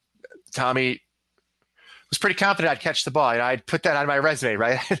Oregon. Tommy was pretty confident I'd catch the ball. I'd put that on my resume,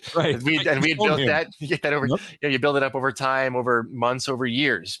 right? Right. we built that. You get that over. You build it up over time, over months, over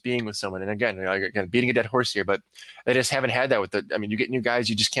years, being with someone. And again, beating a dead horse here, but they just haven't had that with the. I mean, you get new guys,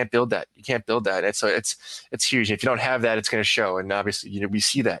 you just can't build that. You can't build that. And so it's huge. If you don't have that, it's going to show. And obviously, we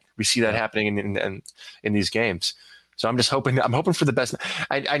see that. We see that happening in these games. So I'm just hoping. I'm hoping for the best.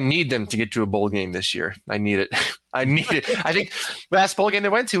 I need them to get to a bowl game this year. I need it. I need it. I think last bowl game they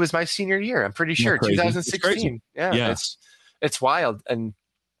went to was my senior year. I'm pretty sure 2016. Yeah, it's wild. And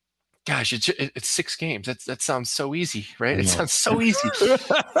gosh, it's 6 games. That sounds so easy, right? It sounds so easy.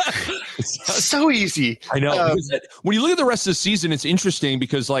 So easy. I know. When you look at the rest of the season, it's interesting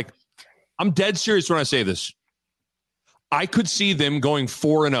because, like, I'm dead serious when I say this. I could see them going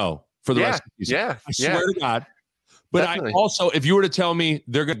 4-0 for the rest of the season. Yeah, I swear to God. But definitely. I also, if you were to tell me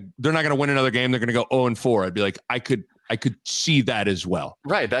they're not going to win another game, they're going to go 0-4, I'd be like, I could see that as well.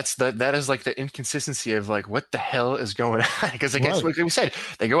 Right. That is like the inconsistency of like, what the hell is going on? Because like we said,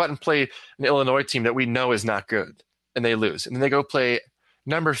 they go out and play an Illinois team that we know is not good, and they lose, and then they go play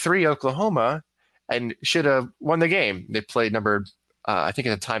number 3 Oklahoma, and should have won the game. They played number. I think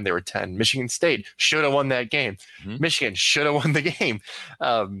at the time they were 10. Michigan State should have won that game. Mm-hmm. Michigan should have won the game.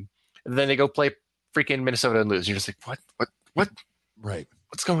 And then they go play freaking Minnesota and lose. You're just like, what? Right.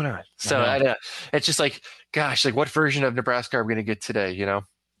 What's going on? So it's just like, gosh, like what version of Nebraska are we going to get today?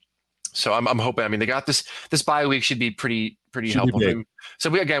 So I'm hoping. I mean, they got this bye week should be pretty helpful. So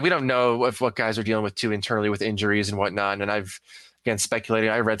we don't know if what guys are dealing with too internally with injuries and whatnot. And I've again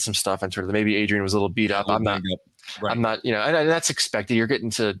speculating. I read some stuff on Twitter that maybe Adrian was a little beat up. I'm not. Right. I'm not. And that's expected. You're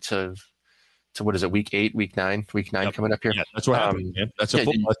getting to what is it? Week 8, week 9 coming up here. Yeah, that's what happens. That's a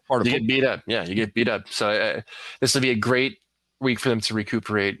football. That's part of you get beat up. Yeah, you get beat up. So this will be a great week for them to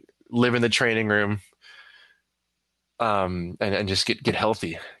recuperate, live in the training room, and just get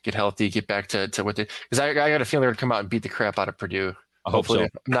healthy, get back to what they. Because I got a feeling they're gonna come out and beat the crap out of Purdue. Hopefully, so. I'm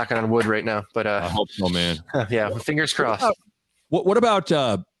knocking on wood right now, but I hope so, man. Yeah, fingers crossed. What about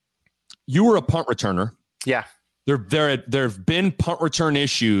you were a punt returner? Yeah, there have been punt return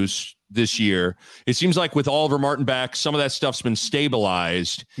issues this year. It seems like with Oliver Martin back, some of that stuff's been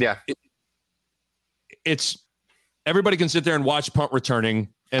stabilized. Yeah. It's everybody can sit there and watch punt returning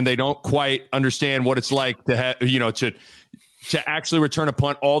and they don't quite understand what it's like to have, to actually return a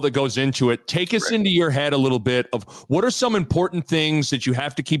punt, all that goes into it. Take us into your head a little bit of what are some important things that you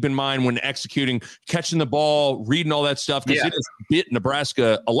have to keep in mind when executing, catching the ball, reading all that stuff. Because it has bit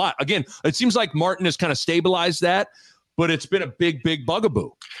Nebraska a lot. Again, it seems like Martin has kind of stabilized that, but it's been a big bugaboo.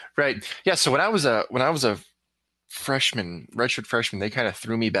 Right. Yeah. So when I was a freshman, redshirt freshman, they kind of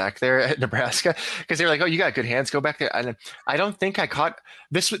threw me back there at Nebraska because they were like, "Oh, you got good hands. Go back there." And I don't think I caught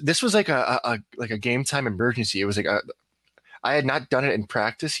this. This was like a game time emergency. It was like I had not done it in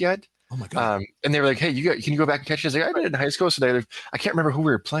practice yet. Oh my God. And they were like, "Hey, can you go back and catch it?" I was like, "I did it in high school." So I can't remember who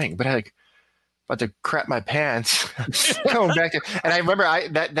we were playing, but I about to crap my pants going back there. And I remember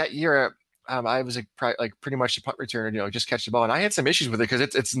that year. I was pretty much a punt returner, just catch the ball. And I had some issues with it because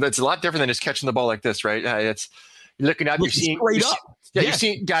it's a lot different than just catching the ball like this, right? You're looking up, you're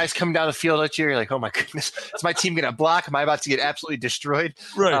seeing guys come down the field at you. You're like, oh my goodness, is my team going to block? Am I about to get absolutely destroyed?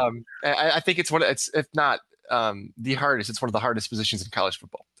 Right. I think it's if not the hardest, it's one of the hardest positions in college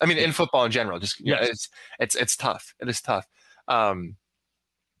football. I mean, in football in general, just it's tough. It is tough. But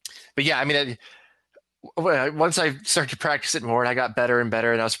yeah, I mean. Once I started to practice it more and I got better and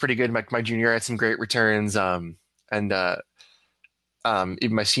better and I was pretty good. My junior year I had some great returns. And even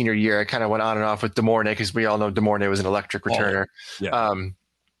my senior year, I kind of went on and off with DeMornay because we all know DeMornay was an electric returner. It's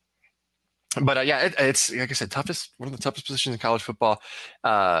like I said, one of the toughest positions in college football.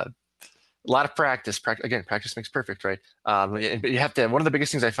 A lot of practice. Again, practice makes perfect, right? But you have to. One of the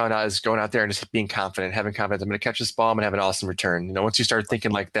biggest things I found out is going out there and just being confident, having confidence. I'm going to catch this ball. I'm going to have an awesome return. Once you start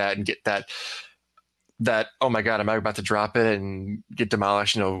thinking like that and get that, oh my God, am I about to drop it and get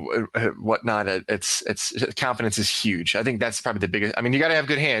demolished? Whatnot. It's confidence is huge. I think that's probably the biggest. I mean, you got to have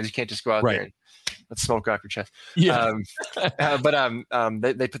good hands. You can't just go out there and let smoke off your chest. Yeah.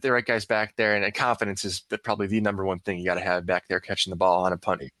 They put the right guys back there, and confidence is probably the number one thing you got to have back there catching the ball on a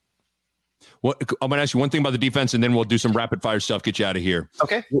punt. I'm going to ask you one thing about the defense, and then we'll do some rapid fire stuff. Get you out of here.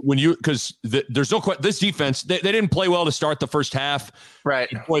 Okay. Because there's no question. This defense, they didn't play well to start the first half. Right.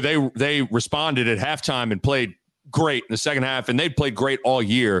 Boy, they responded at halftime and played great in the second half, and they played great all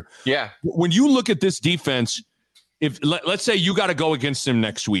year. Yeah. When you look at this defense, if let's say you got to go against them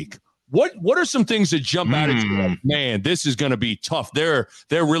next week, what are some things that jump out at you? Like, man, this is going to be tough. They're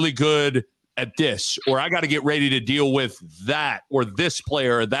really good at this, or I got to get ready to deal with that, or this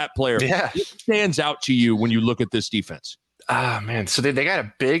player or that player. Yeah. What stands out to you when you look at this defense? Man. So they got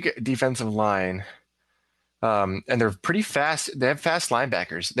a big defensive line. And they're pretty fast. They have fast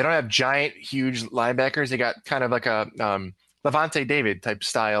linebackers. They don't have giant, huge linebackers. They got kind of like a Levante David type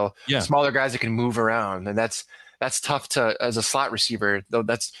style, smaller guys that can move around. And that's tough as a slot receiver, though.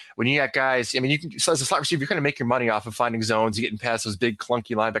 That's when you got guys. I mean, so as a slot receiver, you're going to make your money off of finding zones, getting past those big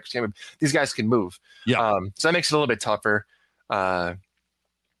clunky linebackers. These guys can move. Yeah. So that makes it a little bit tougher. And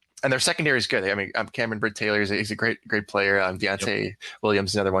their secondary is good. I mean, Cameron Britt Taylor he's a great player. Deontay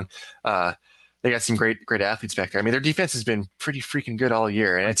Williams, another one. They got some great athletes back there. I mean, their defense has been pretty freaking good all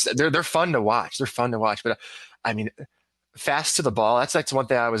year, and they're fun to watch. They're fun to watch. But I mean, fast to the ball. That's one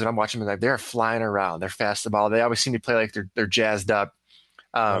thing when I'm watching them. Like, they're flying around. They're fast to the ball. They always seem to play like they're jazzed up.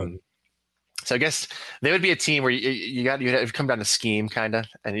 So I guess they would be a team where you'd have to come down to scheme kind of,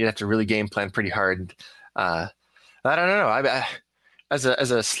 and you'd have to really game plan pretty hard. I don't know. I as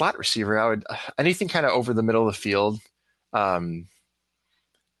a slot receiver, I would anything kind of over the middle of the field.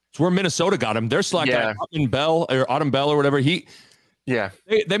 It's where Minnesota got him. Their slot guy, Autumn Bell or whatever.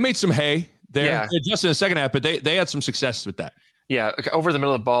 They made some hay there just in the second half, but they had some success with that. Yeah, over the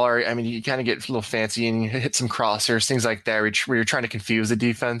middle of the ball. I mean, you kind of get a little fancy and you hit some crossers, things like that, where you're trying to confuse the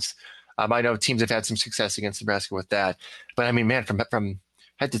defense. I know teams have had some success against Nebraska with that, but I mean, man, from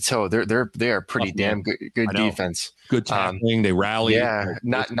head to toe, they are pretty damn good defense. Good tackling, they rally. Yeah,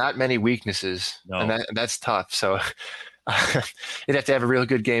 not many weaknesses, and that's tough. So. You'd have to have a real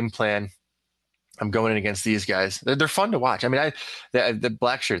good game plan. I'm going in against these guys. They're fun to watch. I mean, the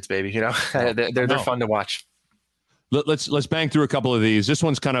black shirts, baby. They're fun to watch. Let's bang through a couple of these. This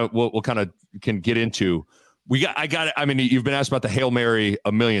one's kind of we'll kind of can get into. I mean, you've been asked about the Hail Mary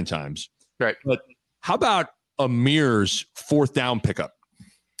a million times, right? But how about Amir's fourth down pickup?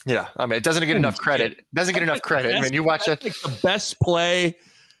 Yeah, I mean, it doesn't get enough credit. I mean, you watch it. Like the best play.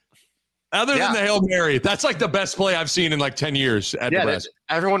 Other than the Hail Mary, that's like the best play I've seen in like 10 years at Nebraska.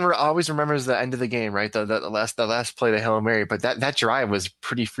 Everyone always remembers the end of the game, right? The last play, the Hail Mary. But that drive was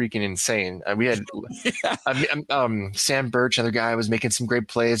pretty freaking insane. We had Sam Birch, another guy, was making some great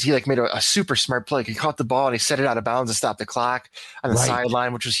plays. He made a super smart play. He caught the ball and he set it out of bounds to stop the clock on the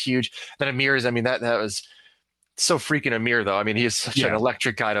sideline, which was huge. Then Amir's, I mean, that was so freaking Amir, though. I mean, he is such an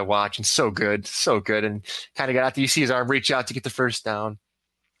electric guy to watch and so good. And kind of got out there. You see his arm reach out to get the first down.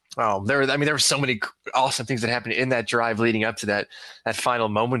 There were so many awesome things that happened in that drive leading up to that final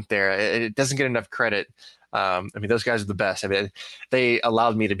moment there. It doesn't get enough credit. I mean, those guys are the best. I mean, they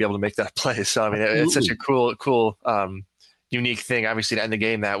allowed me to be able to make that play. So, I mean, it's such a cool, unique thing, obviously, to end the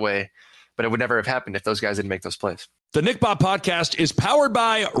game that way. But it would never have happened if those guys didn't make those plays. The Nick Bob Podcast is powered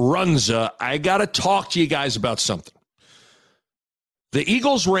by Runza. I got to talk to you guys about something. The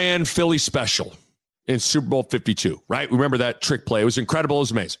Eagles ran Philly special in Super Bowl 52, right? Remember that trick play. It was incredible. It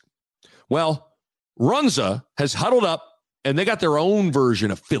was amazing. Well, Runza has huddled up, and they got their own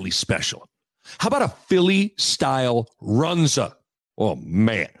version of Philly special. How about a Philly-style Runza? Oh,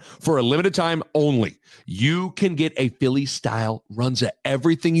 man. For a limited time only, you can get a Philly-style Runza.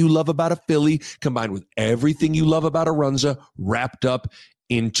 Everything you love about a Philly combined with everything you love about a Runza wrapped up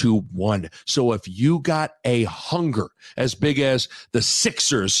into one. So if you got a hunger as big as the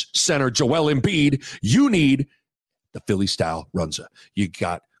Sixers center Joel Embiid, you need the Philly style Runza. You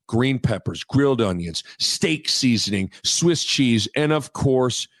got green peppers, grilled onions, steak seasoning, Swiss cheese, and of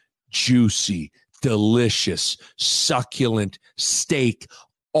course, juicy, delicious, succulent steak,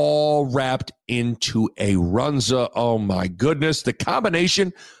 all wrapped into a Runza. Oh my goodness. The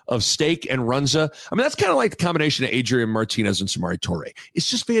combination of steak and Runza. I mean, that's kind of like the combination of Adrian Martinez and Samari Torre. It's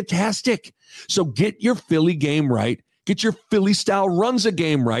just fantastic. So get your Philly game right. Get your Philly style Runza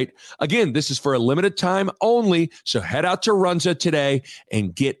game right. Again, this is for a limited time only. So head out to Runza today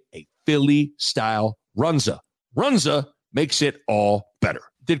and get a Philly style Runza. Runza makes it all better.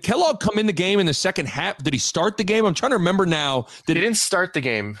 Did Kellogg come in the game in the second half? Did he start the game? I'm trying to remember now. He didn't start the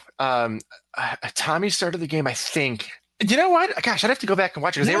game. Tommy started the game, I think. You know what? Gosh, I'd have to go back and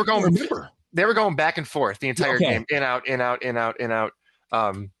watch it because they were going back and forth the entire game, in, out, in, out, in, out, in, out.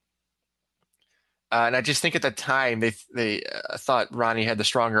 And I just think at the time they thought Ronnie had the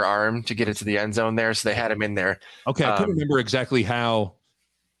stronger arm to get it to the end zone there, so they had him in there. Okay, I couldn't remember exactly how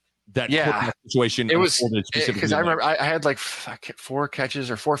that quarterback situation. It was because I remember I had like 4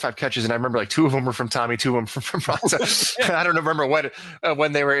 catches or 4 or 5 catches, and I remember like 2 of them were from Tommy, 2 of them from Ron. I don't remember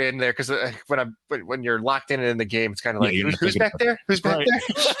when they were in there, because when you're locked in the game, it's kind of like who's back there? Who's back there?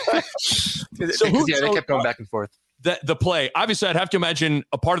 They kept going back and forth. The play, obviously, I'd have to imagine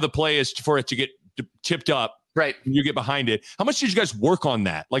a part of the play is for it to get tipped up. Right. You get behind it. How much did you guys work on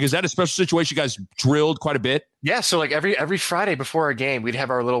that? Like, is that a special situation you guys drilled quite a bit? Yeah. So like every Friday before a game, we'd have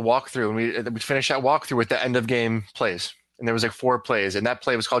our little walkthrough, and we'd finish that walkthrough with the end of game plays. And there was like 4 plays, and that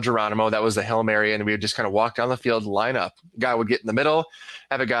play was called Geronimo. That was the Hail Mary. And we would just kind of walk down the field, line up. The guy would get in the middle,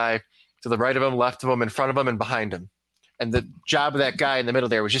 have a guy to the right of him, left of him, in front of him, and behind him. And the job of that guy in the middle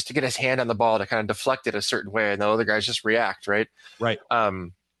there was just to get his hand on the ball to kind of deflect it a certain way. And the other guys just react. Right. Right.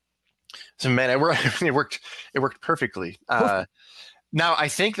 So man, it worked perfectly. Now I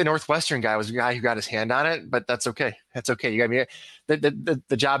think the Northwestern guy was the guy who got his hand on it, but that's okay. That's okay. You got me.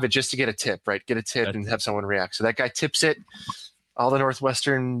 The job is just to get a tip, right? Get a tip and have someone react. So that guy tips it. All the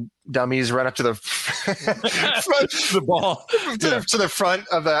Northwestern dummies run up to the the ball to the front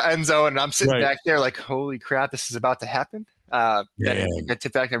of the end zone, and I'm sitting back there like, holy crap, this is about to happen. Then I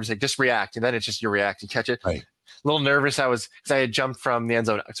tip back and I was like, just react, and then it's just you react, you catch it. Right. A little nervous. Because I had jumped from the end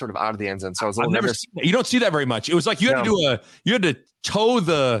zone, sort of out of the end zone. So I was a little nervous. You don't see that very much. It was like you had to toe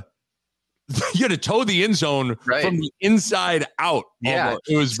the end zone from the inside out. Yeah. Almost.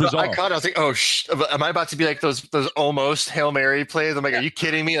 It was bizarre. I caught it. I was like, oh, am I about to be like those almost Hail Mary plays? I'm like, are you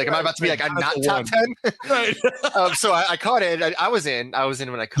kidding me? Like, am I about to be like, I'm not top 10? Right. So I caught it. I was in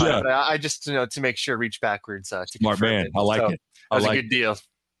when I caught it. But I just, to make sure, reach backwards. To Smart man. I like it. That was a good deal.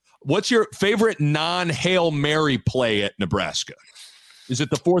 What's your favorite non-Hail Mary play at Nebraska? Is it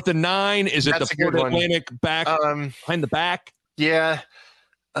the 4th and 9? Is it the Florida Atlantic back behind the back? Yeah.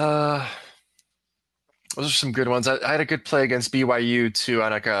 Those are some good ones. I had a good play against BYU too,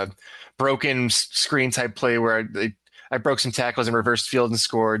 on like a broken screen type play where I broke some tackles and reversed field and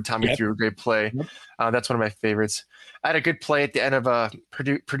scored. Tommy threw a great play. That's one of my favorites. I had a good play at the end of a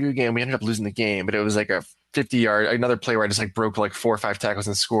Purdue game. We ended up losing the game, but it was like a 50-yard, another play where I just like broke like 4 or 5 tackles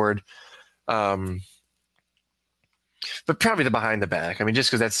and scored. But probably the behind the back. I mean, just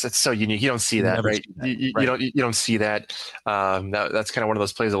because that's so unique. You don't see that, right? You don't see that. That's kind of one of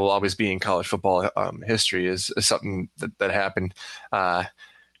those plays that will always be in college football history. Is something that happened,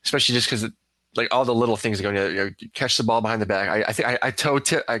 especially just because like all the little things that go. You catch the ball behind the back. I think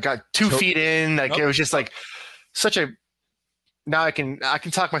I got 2 feet in. Like it was just like such a. Now I can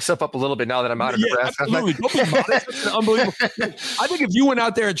talk myself up a little bit now that I'm out of Nebraska. Absolutely. Don't be modest. Unbelievable. I think if you went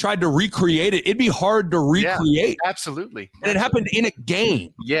out there and tried to recreate it, it'd be hard to recreate. Yeah, absolutely. And it happened in a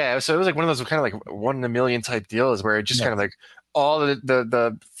game. Yeah. So it was like one of those kind of like 1 in a million type deals where it just kind of like all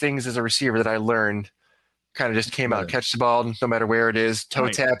the things as a receiver that I learned kind of just came out. Catch the ball no matter where it is, toe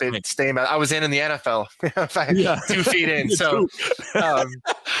tap it, stay out. I was in the NFL if I had 2 feet in. So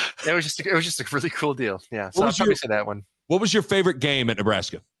it was just a really cool deal. Yeah. So I'll probably say that one. What was your favorite game at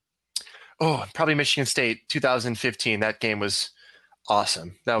Nebraska? Oh, probably Michigan State, 2015. That game was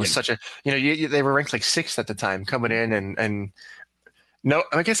awesome. That was such a, they were ranked like 6th at the time coming in and no,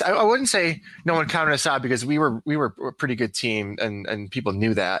 I guess I wouldn't say no one counted us out because we were a pretty good team and people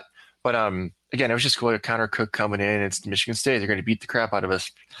knew that. But again, it was just cool. Connor Cook coming in. It's Michigan State. They're going to beat the crap out of us.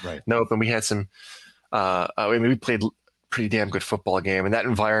 Right. Nope. And we had some, we played pretty damn good football game. And that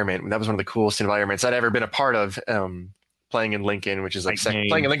environment, that was one of the coolest environments I'd ever been a part of. Playing in Lincoln, which is like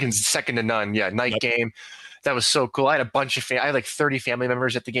playing in Lincoln's second to none. Yeah, night game. That was so cool. I had a bunch of I had like 30 family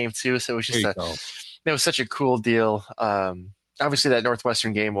members at the game too. So it was just it was such a cool deal. Obviously, that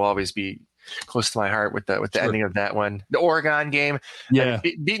Northwestern game will always be close to my heart with the ending of that one. The Oregon game,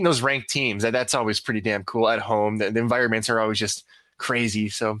 beating those ranked teams, that's always pretty damn cool at home. The environments are always just crazy.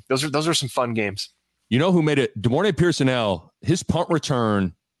 So those are some fun games. You know who made it? DeMornay Pearsonell, his punt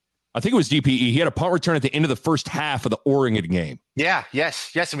return. I think it was DPE. He had a punt return at the end of the first half of the Oregon game. Yeah,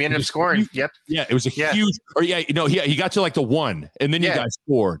 yes. And we ended up scoring. Yep. Yeah, it was a huge. Or he got to like the 1, and then you guys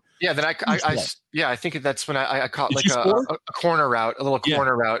scored. Yeah, then I think that's when I caught like a corner route, a little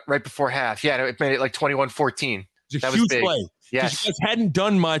corner route right before half. Yeah, it made it like 21-14. It was a huge play. Yes, you guys hadn't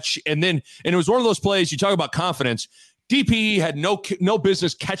done much, and it was one of those plays. You talk about confidence. DPE had no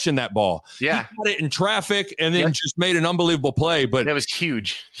business catching that ball. Yeah. He caught it in traffic and then just made an unbelievable play. But that was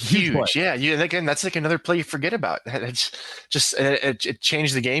huge. Yeah. And again, that's like another play you forget about. It's just it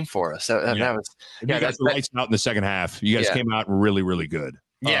changed the game for us. That was that's the lights out in the second half. You guys came out really, really good.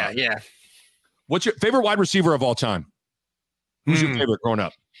 Yeah. What's your favorite wide receiver of all time? Who's your favorite growing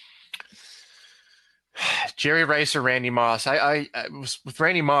up? Jerry Rice or Randy Moss. I was with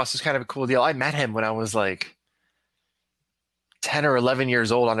Randy Moss. It's kind of a cool deal. I met him when I was like 10 or 11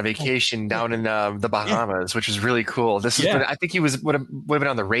 years old on a vacation down in the Bahamas, which was really cool. I think he would have been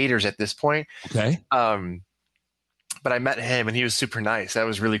on the Raiders at this point. Okay. But I met him and he was super nice. That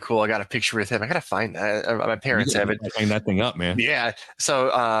was really cool. I got a picture with him. I got to find that. My parents have it. Hang that thing up, man. Yeah. So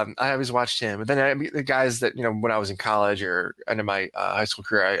I always watched him. But then the guys that, when I was in college or into my high school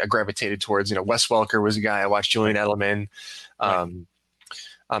career, I gravitated towards, Wes Welker was a guy. I watched Julian Edelman,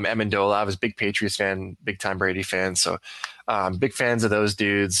 Amendola. I was a big Patriots fan, big Tom Brady fan. So big fans of those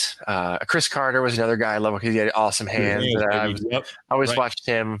dudes. Chris Carter was another guy I love because he had awesome hands. I always watched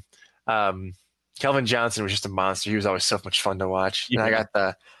him. Kelvin Johnson was just a monster. He was always so much fun to watch. And I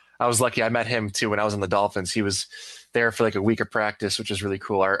was lucky. I met him too when I was on the Dolphins. He was there for like a week of practice, which was really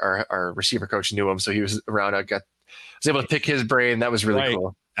cool. Our receiver coach knew him, so he was around. I was able to pick his brain. That was really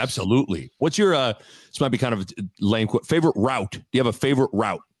cool. Absolutely. What's your this might be kind of a lame favorite route? Do you have a favorite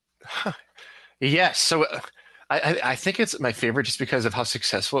route? Yes. So I think it's my favorite just because of how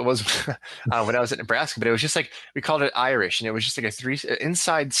successful it was when I was at Nebraska. But it was just like, we called it Irish, and it was just like a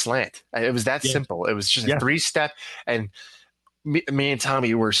inside slant. It was that simple. It was just a 3-step, and me and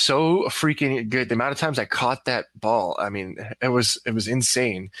Tommy were so freaking good. The amount of times I caught that ball, I mean, it was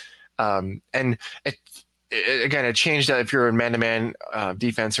insane. And it changed if you're in man-to-man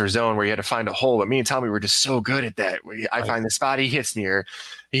defense or zone where you had to find a hole. But me and Tommy were just so good at that. I find the spot, he hits me, or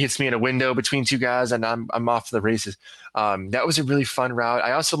he hits me in a window between two guys, and I'm off to the races. That was a really fun route.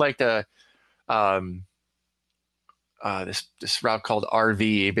 I also like this route called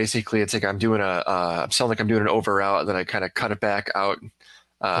RV. Basically, it's like I'm doing I'm sounding like I'm doing an over route, then I kind of cut it back out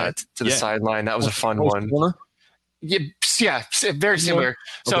to the sideline. That was a fun one. Corner? Yeah, very similar.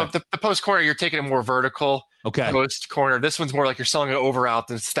 So the post corner, you're taking it more vertical. Okay. Post corner. This one's more like you're selling it over out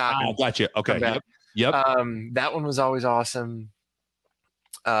than stopping. Gotcha. Okay. Yep. That one was always awesome.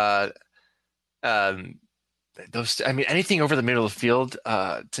 Anything over the middle of the field,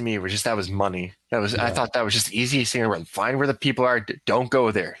 to me, that was money. I thought that was just the easiest thing around. Find where the people are. Don't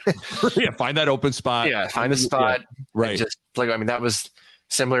go there. Find that open spot. Yeah, find the spot. Yeah, right. Just that was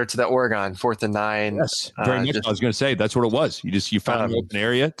similar to the Oregon 4th and 9. Yes, very much. I was going to say that's what it was. You found an open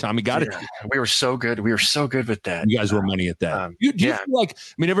area. Tommy got it. We were so good. We were so good with that. You guys were money at that. Do you feel like?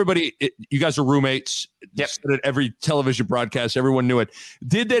 I mean, everybody. You guys are roommates. Yep. At every television broadcast, everyone knew it.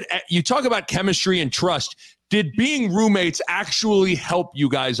 Did that? You talk about chemistry and trust. Did being roommates actually help you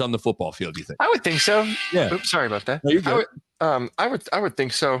guys on the football field? Do you think? I would think so. Yeah. Oops, sorry about that. No, you're good. I would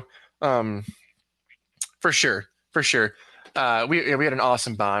think so. For sure. We had an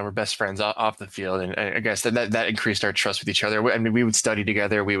awesome bond. We're best friends off the field, and I guess that increased our trust with each other. I mean, we would study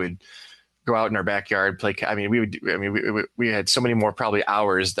together. We would go out in our backyard, play. We had so many more probably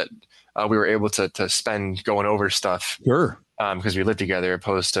hours that we were able to spend going over stuff. Sure. Because we lived together,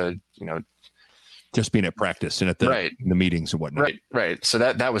 opposed to just being at practice and at the meetings and whatnot. Right. So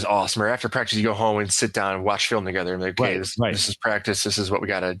that was awesome. Or after practice, you go home and sit down and watch film together. And like, okay, this is practice. This is what we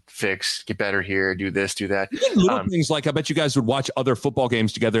got to fix. Get better here. Do this. Do that. Even little things like I bet you guys would watch other football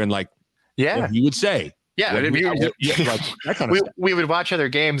games together and you would say, that kind of stuff. We would watch other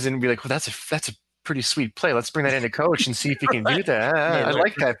games and be like, well, that's a pretty sweet play. Let's bring that into coach and see if he can do that. I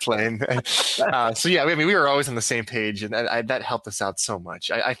like that play. We were always on the same page, and that helped us out so much.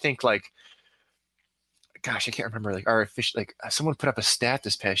 I think gosh, I can't remember our someone put up a stat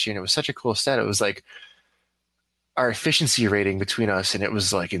this past year, and it was such a cool stat. It was like our efficiency rating between us, and it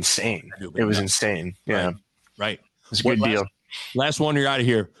was like insane. It was insane. Yeah. Right. It was a good deal. Last one, you're out of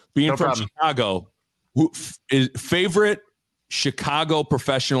here. Being from Chicago, favorite Chicago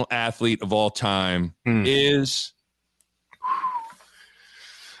professional athlete of all time is?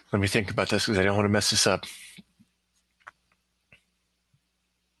 Let me think about this because I don't want to mess this up.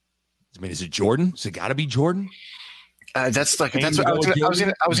 I mean, is it Jordan? Has it got to be Jordan? That's what I was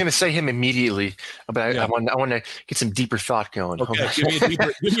going to say him immediately, but I want to get some deeper thought going. Okay, give me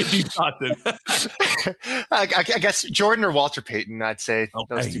a deep thought then. I guess Jordan or Walter Payton. I'd say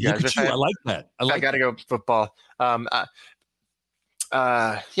those two guys. I like that. I got to go football.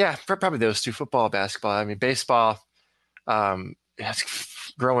 Probably those two: football, basketball. I mean, baseball.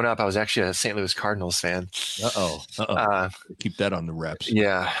 Growing up, I was actually a St. Louis Cardinals fan. Keep that on the reps.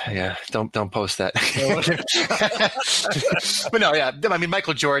 Yeah. Don't post that. But no, yeah. I mean,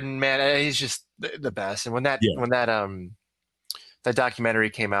 Michael Jordan, man, he's just the best. And when that documentary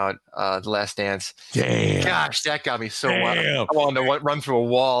came out, The Last Dance, gosh, that got me so wild. I wanted to run through a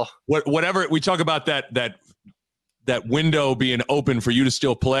wall. Whatever we talk about that window being open for you to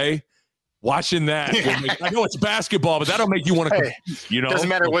still play. Watching that, I know it's basketball, but that'll make you want to compete, Doesn't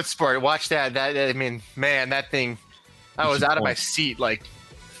matter what sport. Watch that. I mean, man, that thing, I was out of my seat like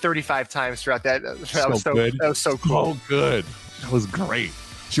 35 times throughout that. That was so cool. So good. That was great.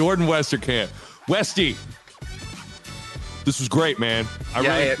 Jordan Westerkamp. Westy, this was great, man. I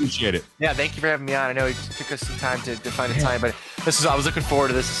really appreciate it. Yeah, thank you for having me on. I know it took us some time to find a time, but I was looking forward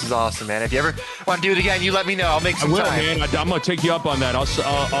to this. This is awesome, man. If you ever want to do it again, you let me know. I'll make some time. Man. I'm going to take you up on that.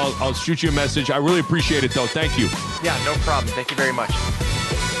 I'll shoot you a message. I really appreciate it, though. Thank you. Yeah, no problem. Thank you very much.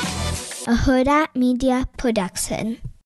 A Huda Media Production.